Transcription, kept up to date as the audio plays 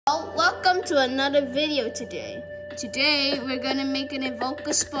Welcome to another video today. Today we're gonna make an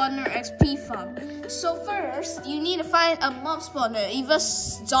Evoker Spawner XP farm. So first, you need to find a mob spawner, either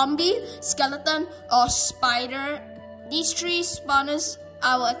zombie, skeleton, or spider. These three spawners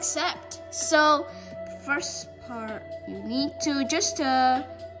I will accept. So first part, you need to just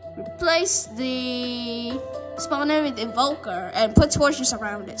replace the spawner with Evoker and put torches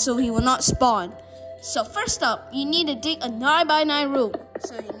around it so he will not spawn. So first up, you need to dig a 9x9 room.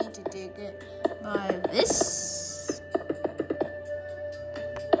 So you need to dig it by this.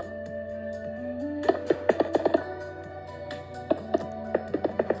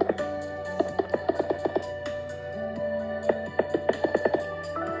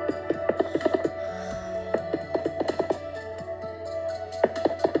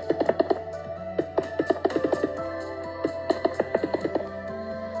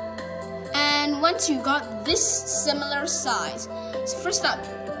 Once you got this similar size, so first up,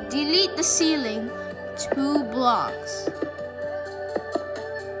 delete the ceiling 2 blocks.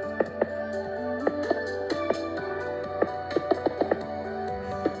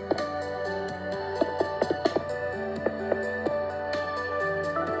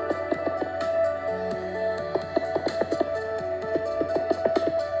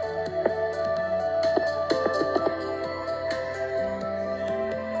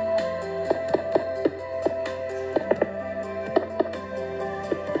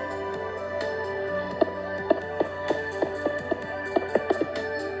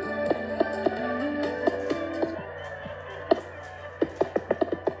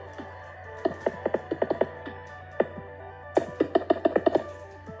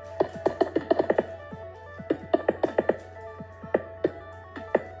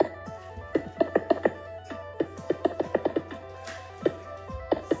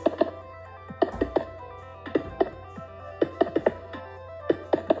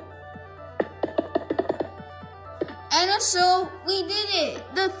 And also, we did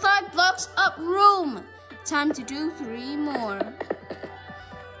it! The 5 blocks up room! Time to do 3 more.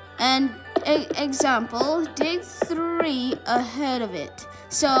 And example, dig 3 ahead of it.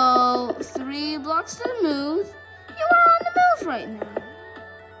 So, 3 blocks to the move. You are on the move right now.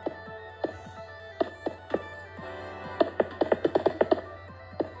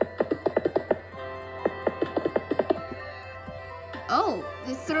 Oh,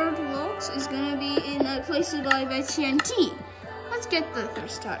 the 3rd blocks is gonna be in a place to buy by TNT. Let's get the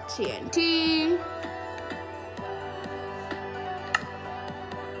first start TNT.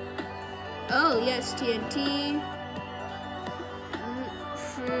 Oh yes, TNT.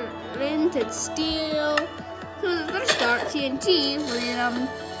 Flinted steel. So the first start TNT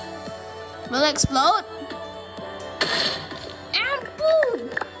will explode. And boom!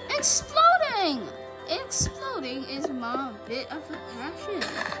 Exploding! Exploding is my bit of a passion.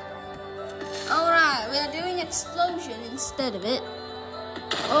 Alright, we are doing explosion instead of it.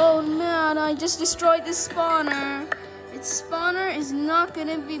 Oh man, I just destroyed the spawner. Its spawner is not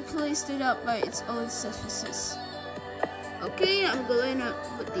gonna be placed up by its own surfaces. Okay, I'm going to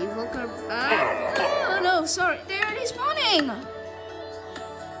put the Evoker back. Oh no, sorry, they're already spawning.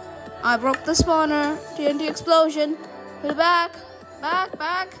 I broke the spawner. TNT explosion. Put it back.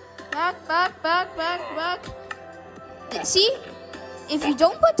 Back. See? If you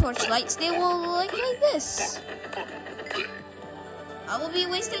don't put torchlights, they will look like this. I will be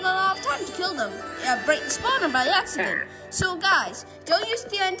wasting a lot of time to kill them. Break the spawner by accident. So guys, don't use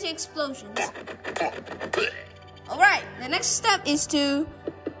TNT explosions. Alright, the next step is to,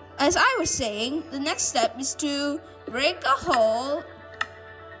 as I was saying, the next step is to break a hole.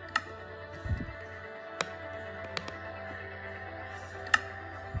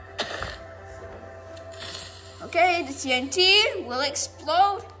 Okay, the TNT will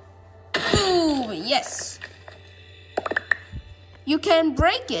explode. Boom, yes. You can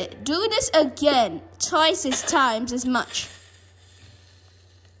break it. Do this again, twice as much.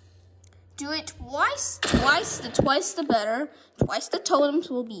 Do it twice. Twice the better. Twice the totems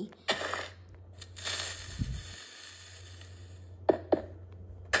will be.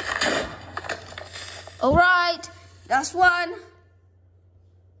 Alright, last one.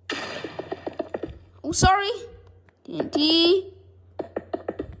 Oh, sorry. TNT.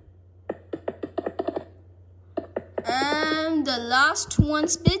 And the last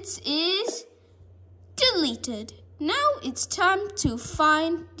one's bits is deleted. Now it's time to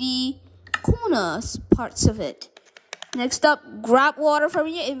find the corners parts of it. Next up, grab water from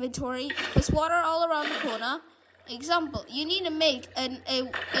your inventory. There's water all around the corner. Example, you need to make an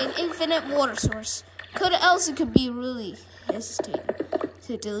infinite water source. Else it could be really hesitating.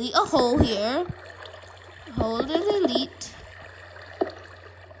 So to delete a hole here. Hold the delete.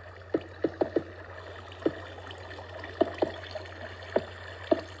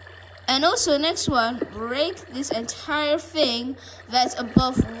 And also next one, break this entire thing that's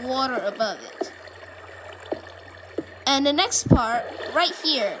above water above it. And the next part, right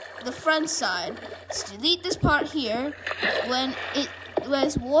here, the front side, is delete this part here when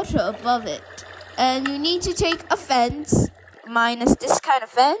there's water above it. And you need to take a fence, minus this kind of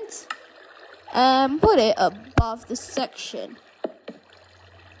fence, and put it above the section.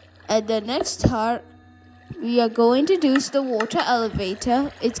 And the next part we are going to do is the water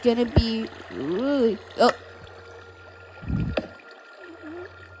elevator. It's gonna be really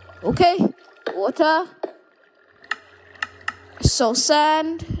okay. Water. Soul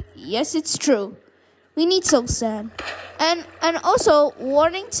sand. Yes, it's true. We need soul sand. And also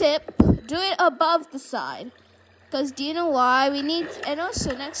warning tip, do it above the side. Because do you know why? We need, and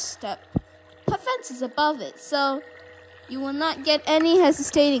also next step, put fences above it so you will not get any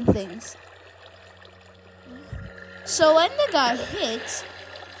hesitating things. So when the guy hits,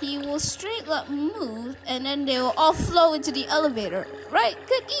 he will straight up move and then they will all flow into the elevator. Right?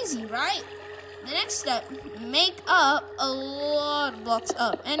 Good, easy, right? The next step, make up a lot of blocks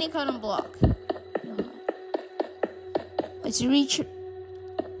up. Any kind of block. Once you reach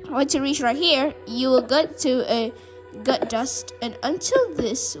right here, you will get to a gut dust. And until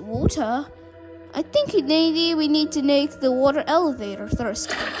this water, I think maybe we need to make the water elevator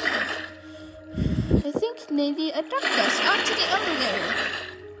first. I think maybe a duck dust onto the elevator.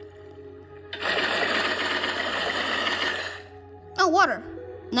 Oh, water.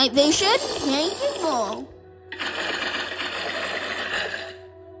 Night vision. Painful.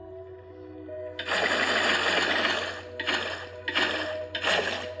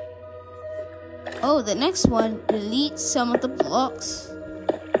 Oh, the next one, delete some of the blocks.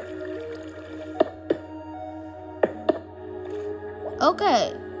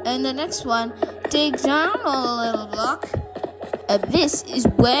 Okay, and the next one, dig down a little block. And this is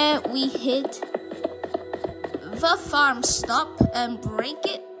where we hit the farm stop and break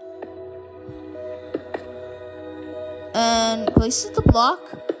it. And place the block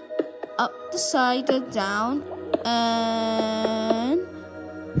up the side and down. And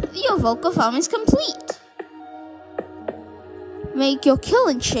the Evoker Farm is complete. Make your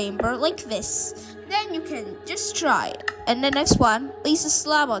killing chamber like this. Then you can just try it. And the next one, place a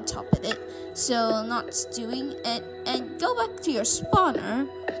slab on top of it, so not stewing it. And go back to your spawner,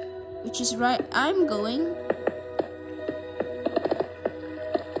 which is right. I'm going.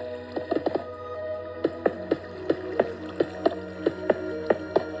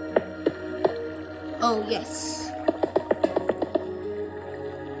 Oh yes.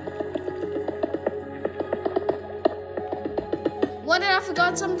 What did I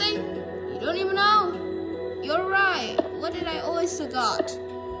forgot something? You don't even know? You're right. What did I always forgot?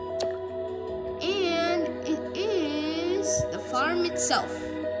 And it is the farm itself.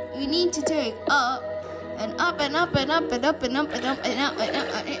 You need to take up and up and up and up and up and up and up and up and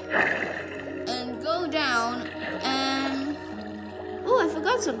up and go down and oh, I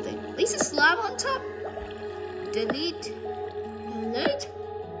forgot something. Place a slab on top. Delete. Delete.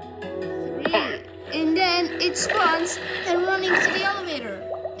 3. And then it spawns and running to the elevator.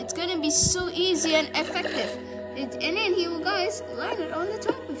 It's gonna be so easy and effective. And then you guys landed on the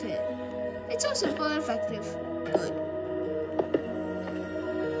top of it. It's also simple and effective. Good.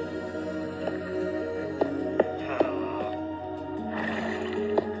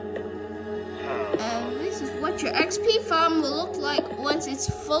 And this is what your XP farm will look like once it's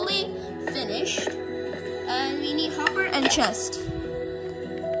fully finished. And we need hopper and chest.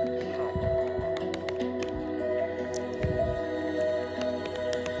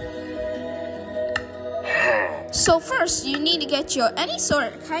 So first, you need to get your any sort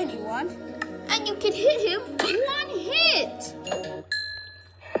of tiny one, and you can hit him one hit.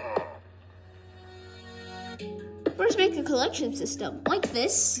 First, make a collection system like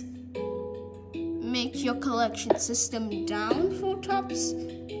this. Make your collection system down 4 tops,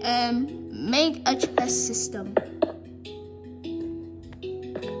 and make a chest system.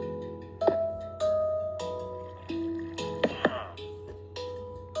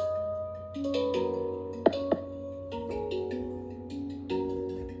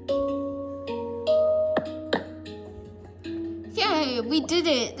 We did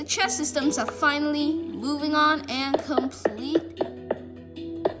it. The chest systems are finally moving on and complete.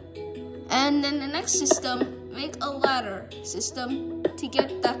 And then the next system, make a ladder system to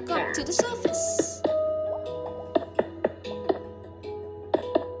get back up to the surface.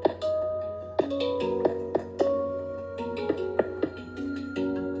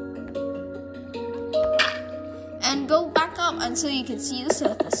 And go back up until you can see the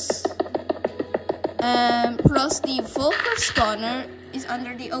surface. Plus the Evoker Spawner bodies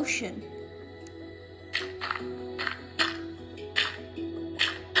under the ocean.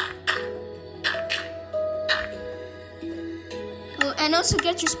 Oh, and also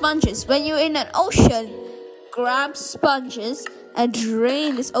get your sponges. When you're in an ocean, grab sponges and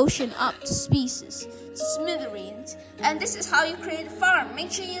drain this ocean up to pieces, to smithereens. And this is how you create a farm.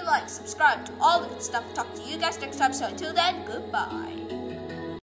 Make sure you like, subscribe to all of that stuff. Talk to you guys next time. So until then, goodbye.